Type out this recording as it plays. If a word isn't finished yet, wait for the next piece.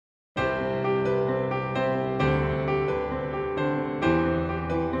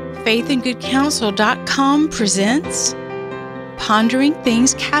faithandgoodcounsel.com presents Pondering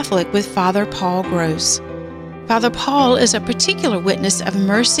Things Catholic with Father Paul Gross. Father Paul is a particular witness of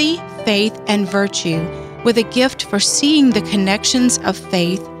mercy, faith, and virtue, with a gift for seeing the connections of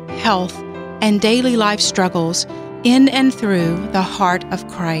faith, health, and daily life struggles in and through the heart of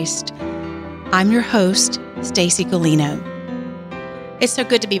Christ. I'm your host, Stacy Golino. It's so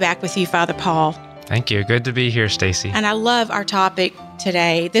good to be back with you, Father Paul. Thank you. Good to be here, Stacy. And I love our topic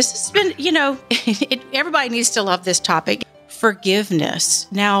today. This has been, everybody needs to love this topic, forgiveness.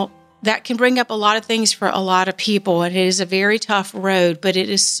 Now, that can bring up a lot of things for a lot of people, and it is a very tough road, but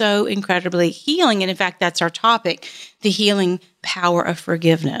it is so incredibly healing. And in fact, that's our topic, the healing power of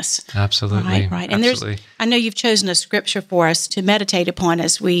forgiveness. Absolutely. Right. And I know you've chosen a scripture for us to meditate upon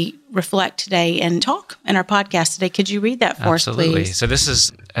as we reflect today and talk in our podcast today. Could you read that for us, please? So this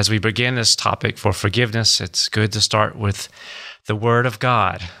is, as we begin this topic for forgiveness, it's good to start with the Word of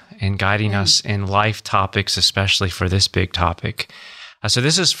God and guiding us in life topics, especially for this big topic. So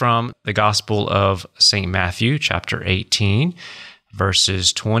this is from the Gospel of St. Matthew, chapter 18,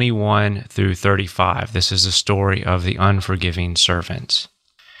 verses 21 through 35. This is the story of the unforgiving servant.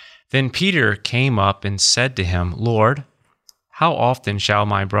 Then Peter came up and said to him, "Lord, how often shall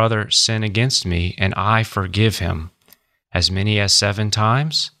my brother sin against me, and I forgive him? As many as 7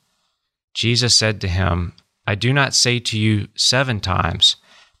 times?" Jesus said to him, "I do not say to you 7 times,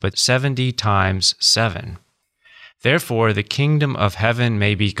 but 70 times 7. Therefore, the kingdom of heaven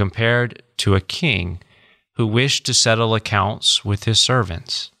may be compared to a king who wished to settle accounts with his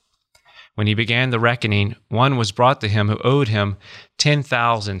servants. When he began the reckoning, one was brought to him who owed him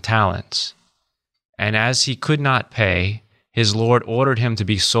 10,000 talents. And as he could not pay, his Lord ordered him to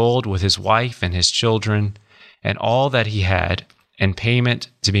be sold with his wife and his children and all that he had, and payment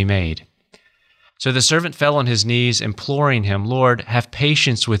to be made. So the servant fell on his knees, imploring him, 'Lord, have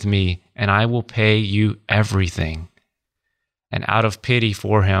patience with me, and I will pay you everything.' And out of pity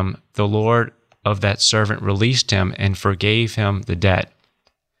for him, the Lord of that servant released him and forgave him the debt.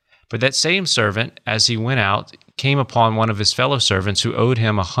 But that same servant, as he went out, came upon one of his fellow servants who owed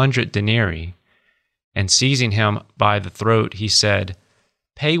him 100 denarii. And seizing him by the throat, he said,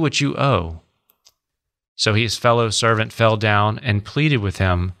 'Pay what you owe.' So his fellow servant fell down and pleaded with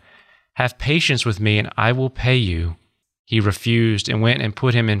him, 'Have patience with me, and I will pay you.' He refused and went and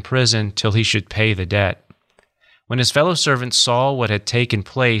put him in prison till he should pay the debt. When his fellow servants saw what had taken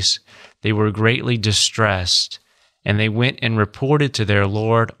place, they were greatly distressed, and they went and reported to their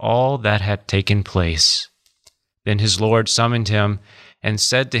Lord all that had taken place. Then his Lord summoned him and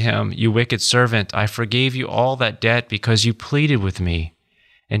said to him, 'You wicked servant, I forgave you all that debt because you pleaded with me.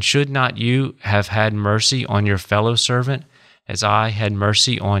 And should not you have had mercy on your fellow servant, as I had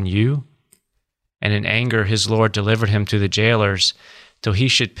mercy on you?' And in anger his Lord delivered him to the jailers till he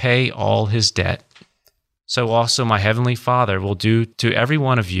should pay all his debt. So also my heavenly Father will do to every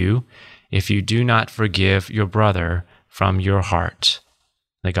one of you if you do not forgive your brother from your heart."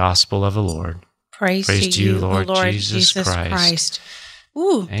 The Gospel of the Lord. Praise to you, Lord Jesus Christ.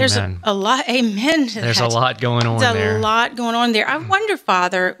 Ooh, Amen. There's a lot. Amen. There's a lot going on there. There's a lot going on there. I wonder,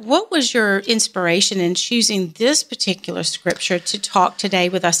 Father, what was your inspiration in choosing this particular scripture to talk today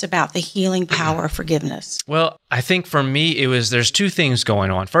with us about the healing power of forgiveness? Well, I think for me, there's 2 things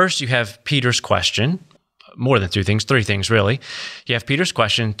going on. First, you have Peter's question. More than 2 things, 3 things really. You have Peter's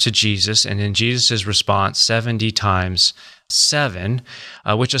question to Jesus, and then Jesus' response, 70 times 7,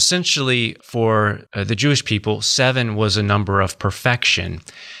 which essentially for the Jewish people, 7 was a number of perfection.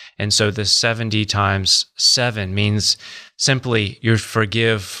 And so the 70 times 7 means simply you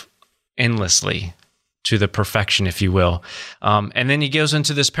forgive endlessly to the perfection, if you will. And then he goes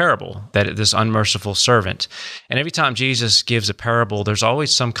into this parable, that this unmerciful servant. And every time Jesus gives a parable, there's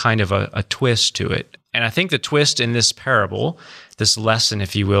always some kind of a twist to it. And I think the twist in this parable, this lesson,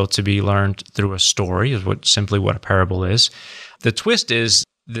 if you will, to be learned through a story, is simply what a parable is. The twist is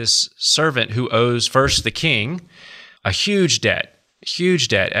this servant who owes first the king a huge debt.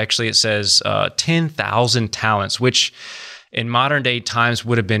 Actually, it says 10,000 talents, which in modern day times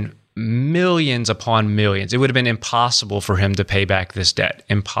would have been millions upon millions. It would have been impossible for him to pay back this debt.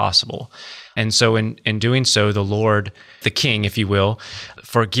 Impossible. And so in doing so, the Lord, the king, if you will,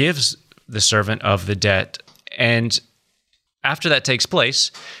 forgives the servant of the debt. And after that takes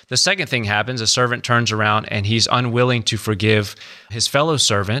place, the second thing happens. The servant turns around and he's unwilling to forgive his fellow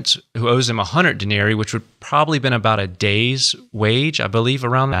servant who owes him 100 denarii, which would probably been about a day's wage, I believe,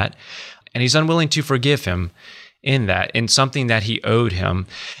 around that. And he's unwilling to forgive him in something that he owed him.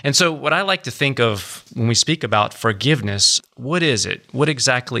 And so what I like to think of when we speak about forgiveness, what is it? What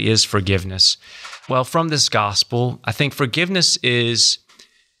exactly is forgiveness? Well, from this gospel, I think forgiveness is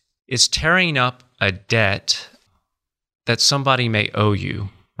It's tearing up a debt that somebody may owe you,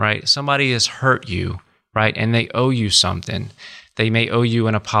 right? Somebody has hurt you, right? And they owe you something. They may owe you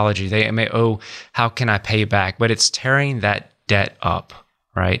an apology. They may owe, how can I pay back? But it's tearing that debt up,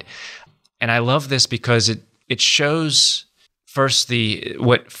 right? And I love this because it shows first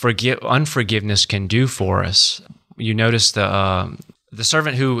what unforgiveness can do for us. You notice the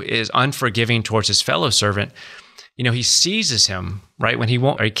servant who is unforgiving towards his fellow servant, he seizes him, right? When he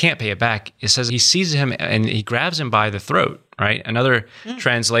can't pay it back, it says he seizes him and he grabs him by the throat, right? Another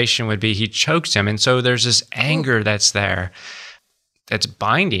translation would be he chokes him. And so there's this anger that's there, that's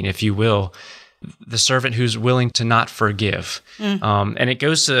binding, if you will, the servant who's willing to not forgive. And it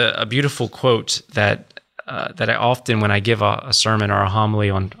goes to a beautiful quote that I often, when I give a sermon or a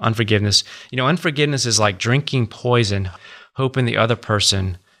homily on unforgiveness, unforgiveness is like drinking poison, hoping the other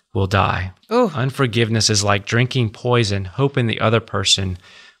person will die. Ooh. Unforgiveness is like drinking poison, hoping the other person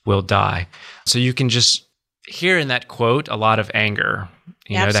will die. So you can just hear in that quote a lot of anger,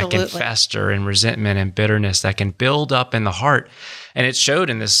 that can fester, and resentment and bitterness that can build up in the heart. And it showed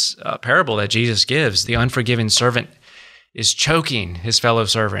in this parable that Jesus gives. The unforgiven servant is choking his fellow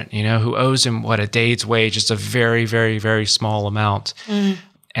servant, who owes him a day's wage. It's a very, very, very small amount. And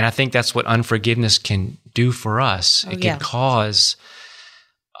I think that's what unforgiveness can do for us. It can cause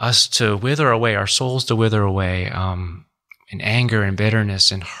us to wither away, our souls to wither away in anger and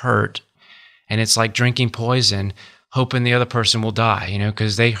bitterness and hurt. And it's like drinking poison, hoping the other person will die,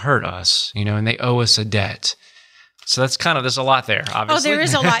 because they hurt us, and they owe us a debt. So that's there's a lot there, obviously. Oh, there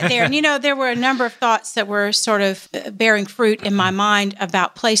is a lot there. And, there were a number of thoughts that were sort of bearing fruit in my mind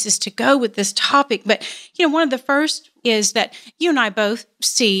about places to go with this topic. But, one of the first is that you and I both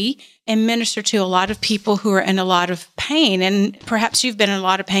see and minister to a lot of people who are in a lot of pain. And perhaps you've been in a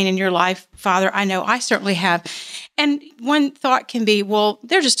lot of pain in your life, Father. I know I certainly have. And one thought can be, well,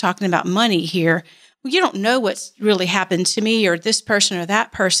 they're just talking about money here. Well, you don't know what's really happened to me or this person or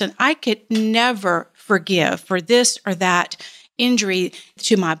that person. I could never forgive for this or that injury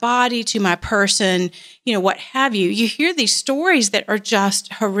to my body, to my person, what have you. You hear these stories that are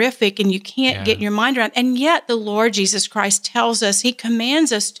just horrific and you can't get your mind around. And yet the Lord Jesus Christ tells us, he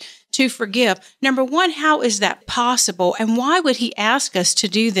commands us to forgive. Number one, how is that possible? And why would he ask us to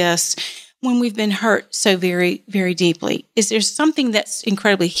do this when we've been hurt so very, very deeply? Is there something that's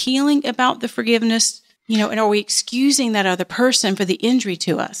incredibly healing about the forgiveness? And are we excusing that other person for the injury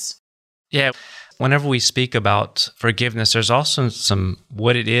to us? Yeah. Whenever we speak about forgiveness, there's also some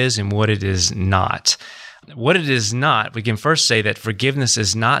what it is and what it is not. What it is not, we can first say that forgiveness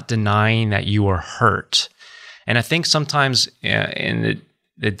is not denying that you are hurt. And I think sometimes in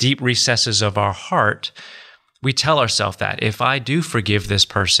the deep recesses of our heart, we tell ourselves that if I do forgive this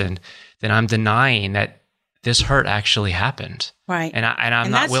person, then I'm denying that this hurt actually happened. Right. And I'm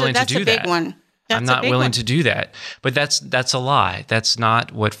not willing to do that. That's a big one. I'm not willing to do that. But that's a lie. That's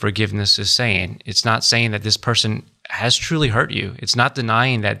not what forgiveness is saying. It's not saying that this person has truly hurt you. It's not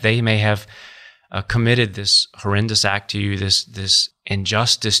denying that they may have committed this horrendous act to you, this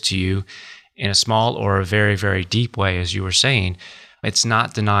injustice to you in a small or a very, very deep way, as you were saying. It's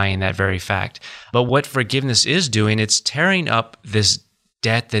not denying that very fact. But what forgiveness is doing, it's tearing up this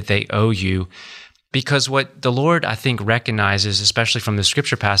debt that they owe you. Because what the Lord, I think, recognizes, especially from the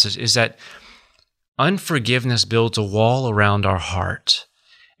scripture passage, is that unforgiveness builds a wall around our heart,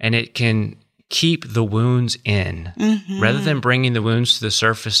 and it can keep the wounds in. Rather than bringing the wounds to the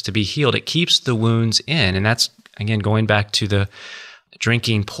surface to be healed, it keeps the wounds in. And that's, again, going back to the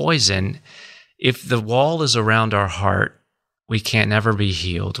drinking poison. If the wall is around our heart, we can't never be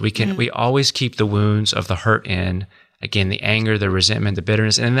healed. We always keep the wounds of the hurt in. Again, the anger, the resentment, the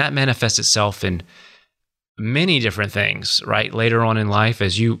bitterness, and that manifests itself in many different things, right? Later on in life,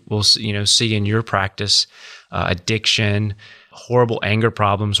 as you will see in your practice, addiction, horrible anger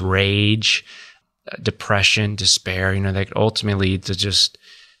problems, rage, depression, despair, that could ultimately lead to just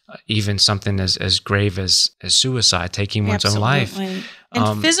even something as grave as suicide, taking one's own life.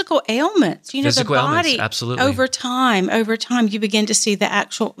 And physical ailments, the body, absolutely. over time, you begin to see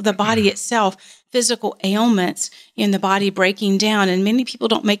the body itself, physical ailments in the body breaking down. And many people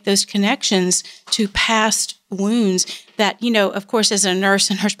don't make those connections to past wounds that, of course, as a nurse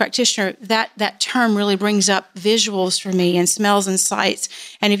and nurse practitioner, that term really brings up visuals for me and smells and sights.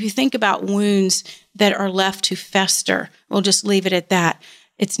 And if you think about wounds that are left to fester, we'll just leave it at that.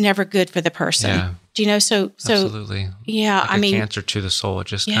 It's never good for the person. Yeah. Do you know? So absolutely. Yeah. Like cancer to the soul. It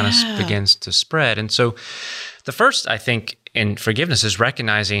just kind of begins to spread. And so the first, I think, in forgiveness is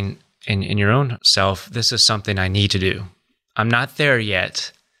recognizing in your own self, this is something I need to do. I'm not there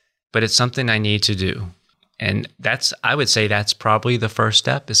yet, but it's something I need to do. And I would say that's probably the first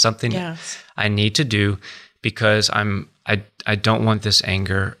step, is something I need to do because I don't want this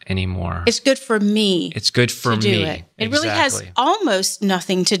anger anymore. It's good for me. It's good for to do me. it. It really has almost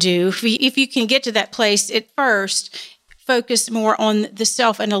nothing to do. If you can get to that place at first, focus more on the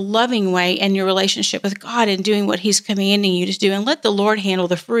self in a loving way and your relationship with God and doing what He's commanding you to do, and let the Lord handle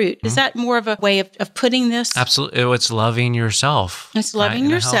the fruit. Is that more of a way of putting this? Absolutely. It's loving yourself. It's loving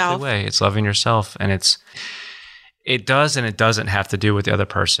yourself. In a healthy way. It's loving yourself. And it does and it doesn't have to do with the other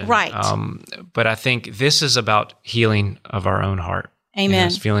person. Right. But I think this is about healing of our own heart. Amen.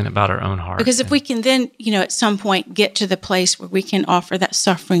 It's feeling about our own heart. Because if we can then, at some point get to the place where we can offer that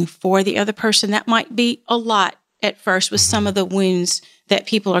suffering for the other person, that might be a lot at first with some of the wounds that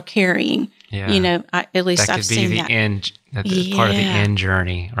people are carrying. Yeah. At least I've seen that. That could be the end. That's part of the end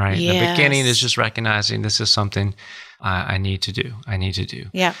journey, right? Yes. The beginning is just recognizing this is something I need to do.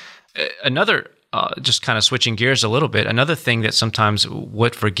 Yeah. Another, just kind of switching gears a little bit, another thing that sometimes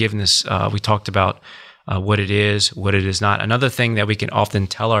what forgiveness, we talked about what it is not. Another thing that we can often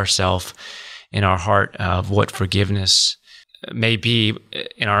tell ourselves in our heart of what forgiveness may be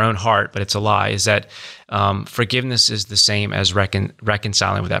in our own heart, but it's a lie, is that forgiveness is the same as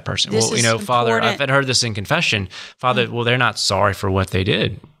reconciling with that person. This is Father, important. I've heard this in confession. Father, well, they're not sorry for what they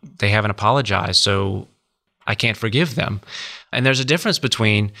did. They haven't apologized, so I can't forgive them. And there's a difference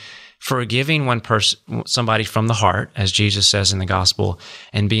between forgiving somebody from the heart, as Jesus says in the gospel,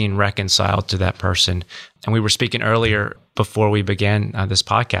 and being reconciled to that person. And we were speaking earlier before we began this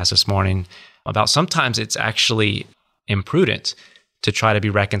podcast this morning about sometimes it's actually imprudent to try to be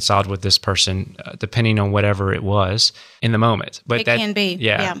reconciled with this person, depending on whatever it was in the moment. But it can be.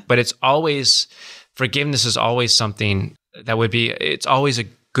 Yeah. But forgiveness is always something it's always a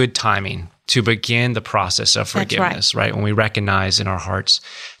good timing to begin the process of forgiveness, right? When we recognize in our hearts,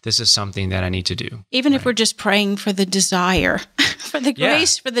 this is something that I need to do. Even if we're just praying for the desire, for the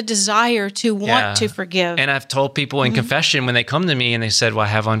grace, for the desire to want to forgive. And I've told people in confession when they come to me and they said, well, I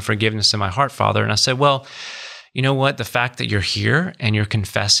have unforgiveness in my heart, Father. And I said, well, you know what? The fact that you're here and you're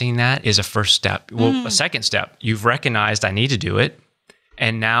confessing that is a first step. Well, a second step, you've recognized I need to do it.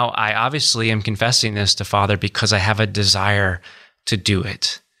 And now I obviously am confessing this to Father because I have a desire to do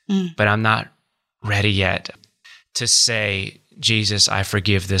it. But I'm not ready yet to say, Jesus, I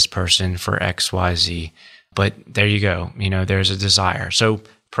forgive this person for X, Y, Z. But there you go. There's a desire. So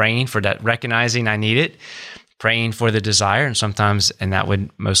praying for that, recognizing I need it, praying for the desire. And that would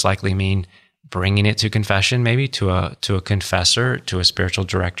most likely mean bringing it to confession, maybe to a confessor, to a spiritual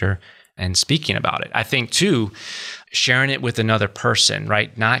director, and speaking about it. I think too, sharing it with another person,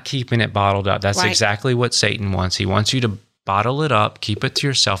 right? Not keeping it bottled up. That's exactly what Satan wants. He wants you to bottle it up, keep it to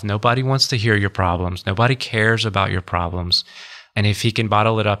yourself. Nobody wants to hear your problems. Nobody cares about your problems. And if he can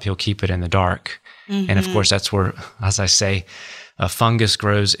bottle it up, he'll keep it in the dark. And of course, that's where, as I say, a fungus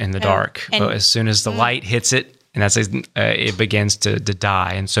grows in the dark. But as soon as the light hits it, and it begins to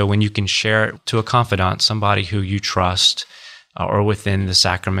die. And so when you can share it to a confidant, somebody who you trust, or within the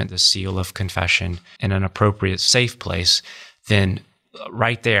sacrament, the seal of confession, in an appropriate, safe place, then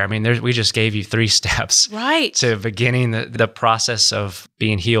right there, we just gave you 3 steps to beginning the process of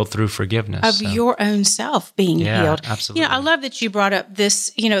being healed through forgiveness. Of your own self being healed. Absolutely. I love that you brought up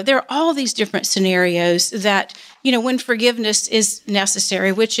this, there are all these different scenarios that, when forgiveness is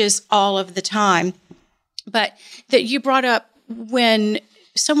necessary, which is all of the time, but that you brought up when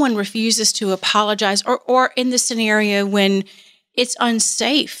someone refuses to apologize, or in the scenario when it's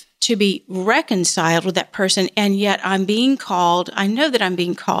unsafe to be reconciled with that person, and yet I know that I'm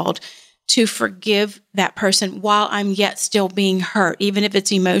being called to forgive that person while I'm yet still being hurt, even if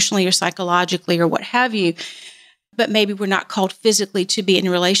it's emotionally or psychologically or what have you. But maybe we're not called physically to be in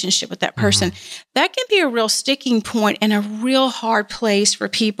a relationship with that person. That can be a real sticking point and a real hard place for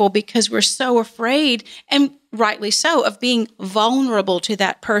people because we're so afraid, and rightly so, of being vulnerable to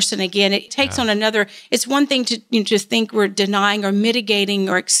that person again. It takes on another, it's one thing to think we're denying or mitigating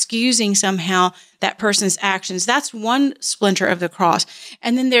or excusing somehow that person's actions. That's one splinter of the cross.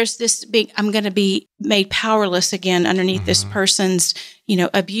 And then there's this big, I'm going to be made powerless again underneath this person's,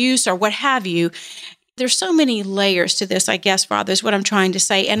 abuse or what have you. There's so many layers to this, I guess, Father, is what I'm trying to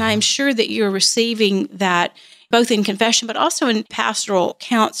say. And I'm sure that you're receiving that both in confession, but also in pastoral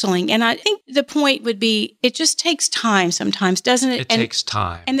counseling. And I think the point would be, it just takes time sometimes, doesn't it? It takes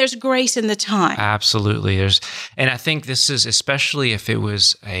time. And there's grace in the time. Absolutely. And I think this is, especially if it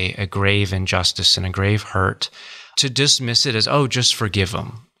was a grave injustice and a grave hurt, to dismiss it as, just forgive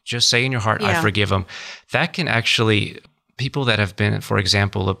them. Just say in your heart, I forgive them. That can actually people that have been, for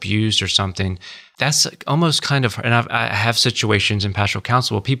example, abused or something, that's almost kind of, and I have situations in pastoral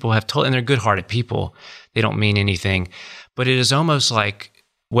counsel where people have told, and they're good-hearted people, they don't mean anything, but it is almost like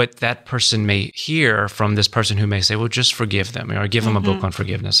what that person may hear from this person who may say, well, just forgive them, or give them a book on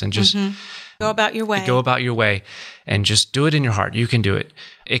forgiveness and just go about your way. Go about your way and just do it in your heart. You can do it.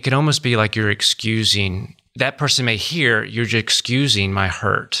 It could almost be like you're excusing, that person may hear, you're just excusing my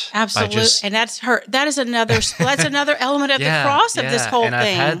hurt. Absolutely. And that's hurt. That is another, that's another element of the cross of this whole thing. And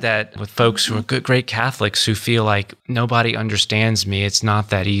I've had that with folks who are good, great Catholics who feel like nobody understands me. It's not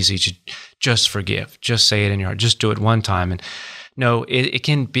that easy to just forgive. Just say it in your heart. Just do it one time. And no, it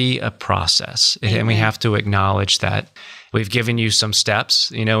can be a process. And we have to acknowledge that we've given you some steps,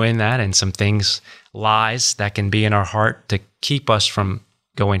 in that, and some things, lies that can be in our heart to keep us from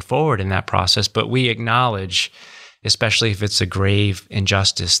going forward in that process. But we acknowledge, especially if it's a grave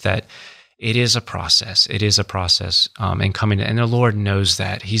injustice, that it is a process. It is a process and coming. And the Lord knows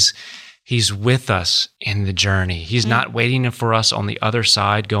that. He's with us in the journey. He's not waiting for us on the other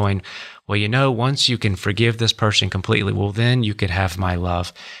side going, well, once you can forgive this person completely, well, then you could have my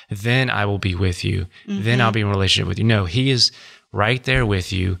love. Then I will be with you. Then I'll be in relationship with you. No, he is right there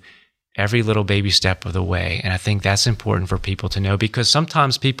with you every little baby step of the way. And I think that's important for people to know, because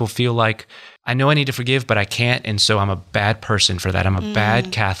sometimes people feel like, I know I need to forgive, but I can't. And so I'm a bad person for that. I'm a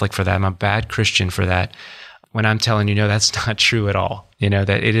bad Catholic for that. I'm a bad Christian for that. When I'm telling you, no, that's not true at all. That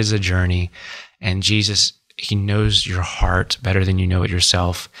it is a journey. And Jesus, he knows your heart better than you know it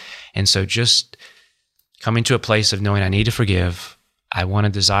yourself. And so just coming to a place of knowing I need to forgive, I want a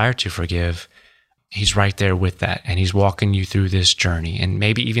desire to forgive, he's right there with that. And he's walking you through this journey. And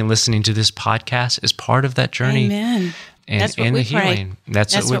maybe even listening to this podcast is part of that journey. Amen. And, that's what and we the healing. Pray.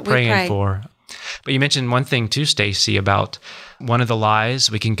 That's what we're praying for. But you mentioned one thing too, Stacy, about one of the lies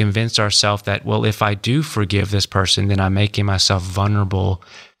we can convince ourselves that, well, if I do forgive this person, then I'm making myself vulnerable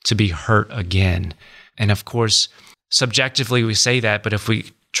to be hurt again. And of course, subjectively we say that, but if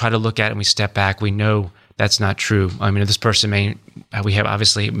we try to look at it and we step back, we know that's not true. I mean, this person may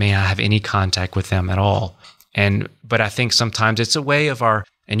not have any contact with them at all. But I think sometimes it's a way of our,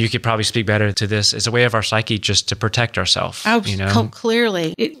 and you could probably speak better to this, it's a way of our psyche just to protect ourselves. Oh,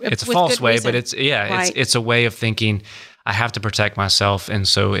 clearly. It's a false way, but it's a way of thinking, I have to protect myself. And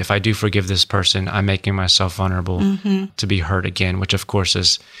so if I do forgive this person, I'm making myself vulnerable to be hurt again, which of course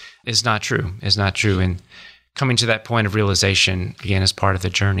is not true, And coming to that point of realization, again, is part of the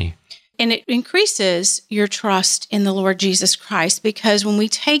journey. And it increases your trust in the Lord Jesus Christ, because when we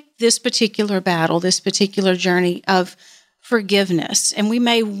take this particular battle, this particular journey of forgiveness, and we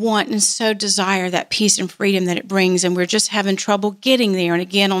may want and so desire that peace and freedom that it brings, and we're just having trouble getting there, and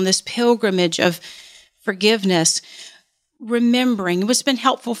again, on this pilgrimage of forgiveness, remembering, what's been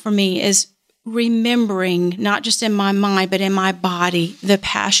helpful for me is remembering, not just in my mind, but in my body, the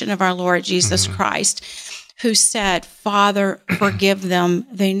passion of our Lord Jesus Christ, who said, Father, forgive them.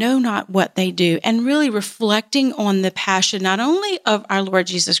 They know not what they do. And really reflecting on the passion, not only of our Lord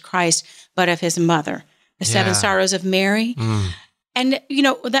Jesus Christ, but of his mother, the seven sorrows of Mary. And,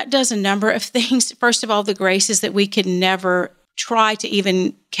 that does a number of things. First of all, the graces that we could never try to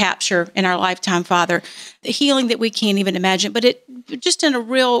even capture in our lifetime, Father, the healing that we can't even imagine, but it just in a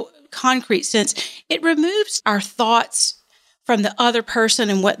real concrete sense, it removes our thoughts from the other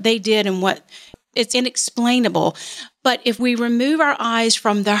person and what they did and what it's inexplainable. But if we remove our eyes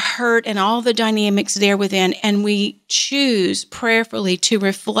from the hurt and all the dynamics there within, and we choose prayerfully to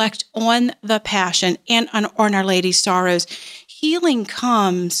reflect on the passion and on Our Lady's sorrows, healing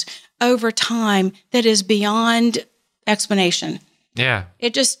comes over time that is beyond explanation. Yeah.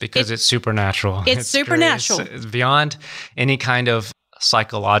 It's supernatural. It's supernatural. It's beyond any kind of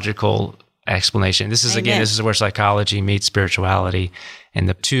psychological explanation. This is where psychology meets spirituality, and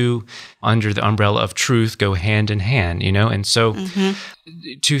the two under the umbrella of truth go hand in hand, And so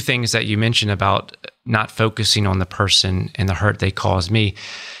two things that you mentioned about not focusing on the person and the hurt they caused me.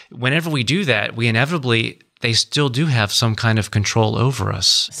 Whenever we do that, we inevitably, they still do have some kind of control over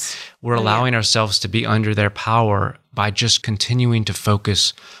us. We're allowing ourselves to be under their power by just continuing to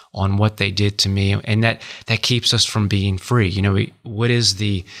focus on what they did to me. And that keeps us from being free. What is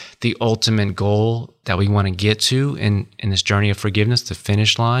the ultimate goal that we want to get to in this journey of forgiveness, the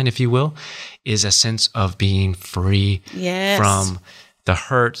finish line, if you will, is a sense of being free from the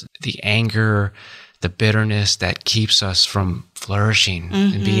hurt, the anger, the bitterness that keeps us from flourishing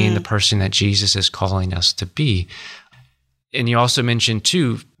and being the person that Jesus is calling us to be. And you also mentioned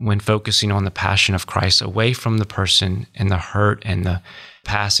too, when focusing on the passion of Christ, away from the person and the hurt and the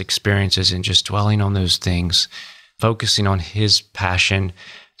past experiences and just dwelling on those things, focusing on his passion,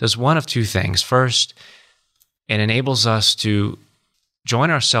 does one of two things. First, It enables us to join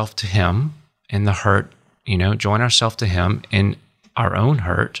ourselves to him in the hurt, join ourselves to him in our own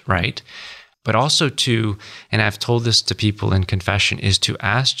hurt, right? But also to, and I've told this to people in confession, is to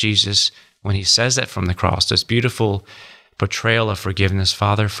ask Jesus when he says that from the cross, this beautiful portrayal of forgiveness,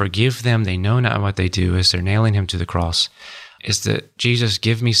 Father, forgive them, they know not what they do, as they're nailing him to the cross, is that, Jesus,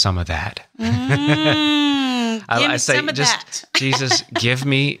 give me some of that. I say, just, Jesus, give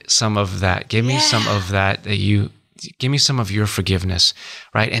me some of that. Give me some of that give me some of your forgiveness,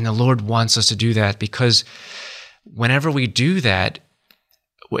 right? And the Lord wants us to do that, because whenever we do that,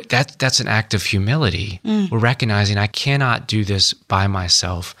 that's an act of humility. We're recognizing I cannot do this by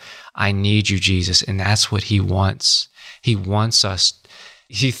myself. I need you, Jesus. And that's what he wants. He wants us.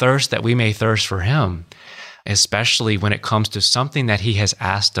 He thirsts that we may thirst for him, especially when it comes to something that he has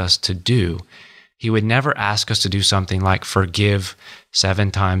asked us to do. He would never ask us to do something like forgive 7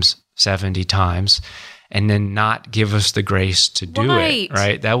 times, 70 times, and then not give us the grace to do it,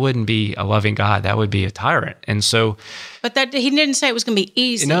 right? That wouldn't be a loving God. That would be a tyrant. And so... But he didn't say it was going to be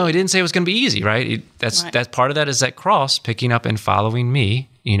easy. No, he didn't say it was going to be easy, right? That's part of that is that cross, picking up and following me,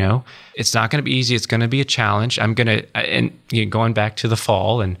 It's not going to be easy. It's going to be a challenge. Going back to the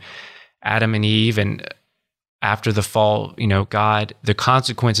fall and Adam and Eve, and after the fall, God, the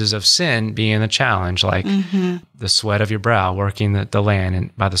consequences of sin being a challenge, like the sweat of your brow, working the land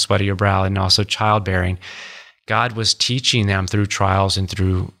and by the sweat of your brow, and also childbearing. God was teaching them through trials and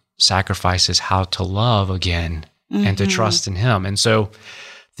through sacrifices how to love again and to trust in him. And so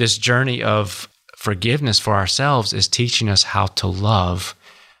this journey of forgiveness for ourselves is teaching us how to love,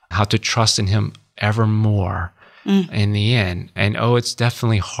 how to trust in him ever more in the end. And it's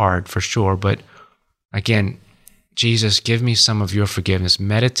definitely hard for sure. But again, Jesus, give me some of your forgiveness,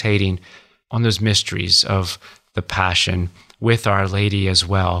 meditating on those mysteries of the Passion with Our Lady as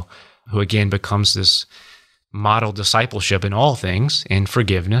well, who again becomes this model discipleship in all things, in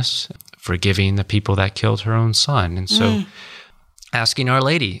forgiveness, forgiving the people that killed her own son. And so asking Our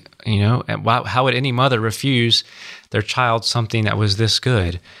Lady, how would any mother refuse their child something that was this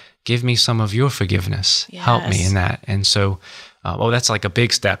good? Give me some of your forgiveness. Yes. Help me in that. And so, that's like a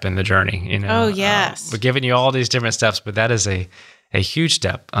big step in the journey, Oh, yes. We're giving you all these different steps, but that is a huge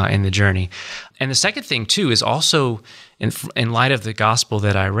step in the journey. And the second thing, too, is also in light of the gospel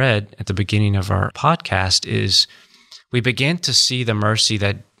that I read at the beginning of our podcast, is we begin to see the mercy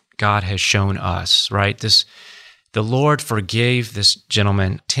that God has shown us, right? The Lord forgave this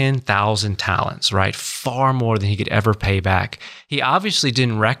gentleman 10,000 talents, right? Far more than he could ever pay back. He obviously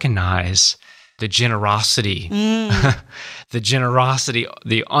didn't recognize the generosity,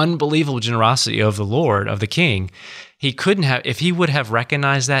 the unbelievable generosity of the Lord, of the King. He couldn't have, if he would have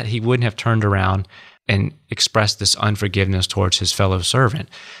recognized that, he wouldn't have turned around and expressed this unforgiveness towards his fellow servant.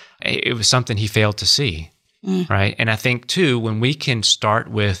 It was something he failed to see, right? And I think, too, when we can start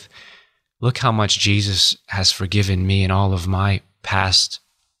with, look how much Jesus has forgiven me and all of my past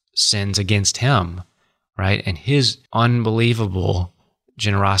sins against him, right? And his unbelievable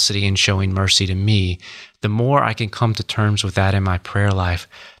generosity in showing mercy to me, the more I can come to terms with that in my prayer life,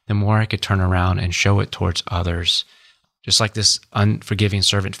 the more I could turn around and show it towards others, just like this unforgiving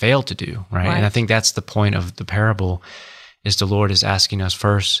servant failed to do, right? And I think that's the point of the parable, is the Lord is asking us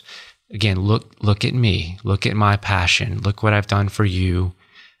first, again, look at me, look at my passion, look what I've done for you,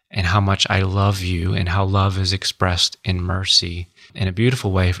 and how much I love you, and how love is expressed in mercy in a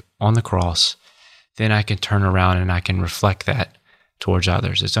beautiful way on the cross. Then I can turn around and I can reflect that towards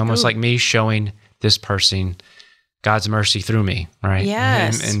others. It's almost like me showing this person God's mercy through me, right?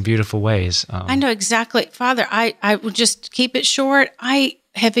 Yes. In beautiful ways. I know exactly. Father, I will just keep it short. I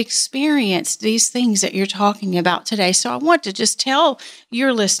have experienced these things that you're talking about today. So I want to just tell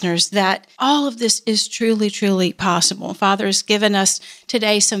your listeners that all of this is truly, truly possible. Father has given us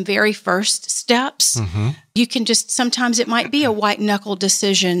today some very first steps. You can just, sometimes it might be a white knuckle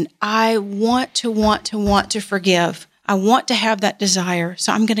decision. I want to forgive. I want to have that desire.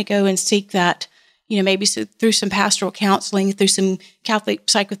 So I'm going to go and seek that, maybe through some pastoral counseling, through some Catholic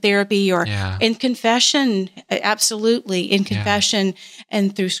psychotherapy, or in confession, absolutely, in confession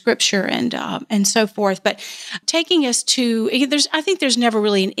and through scripture and so forth. But taking us to, I think there's never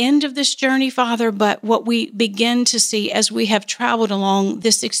really an end of this journey, Father, but what we begin to see as we have traveled along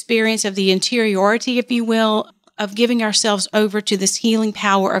this experience of the interiority, if you will, of giving ourselves over to this healing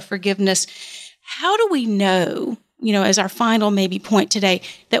power of forgiveness, how do we know, as our final maybe point today,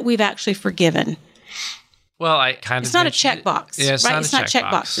 that we've actually forgiven? Well, it's not a checkbox, right? It's not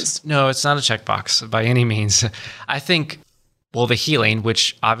checkboxes. No, it's not a checkbox by any means. I think, the healing,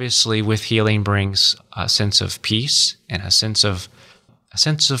 which obviously with healing brings a sense of peace and a sense of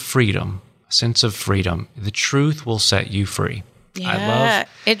freedom, sense of freedom. The truth will set you free. Yeah,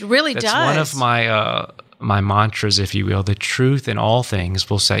 it really does. It's one of my mantras, if you will. The truth in all things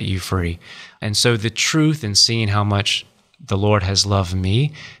will set you free. And so the truth in seeing how much the Lord has loved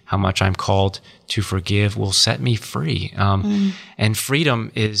me, how much I'm called to forgive, will set me free. And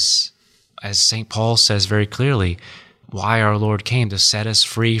freedom is, as St. Paul says very clearly, why our Lord came, to set us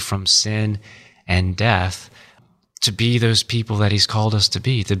free from sin and death, to be those people that he's called us to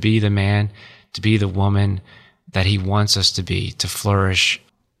be the man, to be the woman that he wants us to be, to flourish,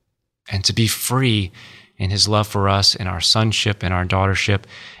 and to be free in his love for us, in our sonship and our daughtership.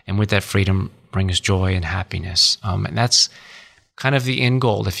 And with that freedom brings joy and happiness. And that's kind of the end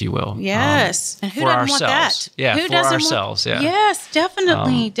goal, if you will. Yes. And who doesn't want that? Yeah, who for ourselves. Yes,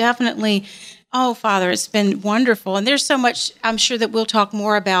 definitely, definitely. Oh, Father, it's been wonderful. And there's so much, I'm sure that we'll talk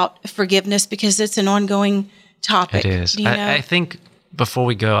more about forgiveness because it's an ongoing topic. It is. You know? I think before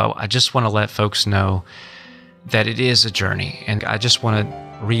we go, I just want to let folks know that it is a journey. And I just want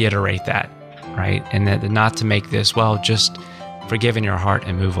to reiterate that, right? And that not to make this, just forgive in your heart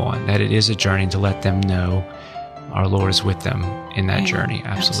and move on. That it is a journey, to let them know our Lord is with them in that journey.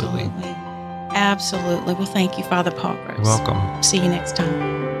 Absolutely. Absolutely. Well, thank you, Father Paul Gross. You're welcome. See you next time.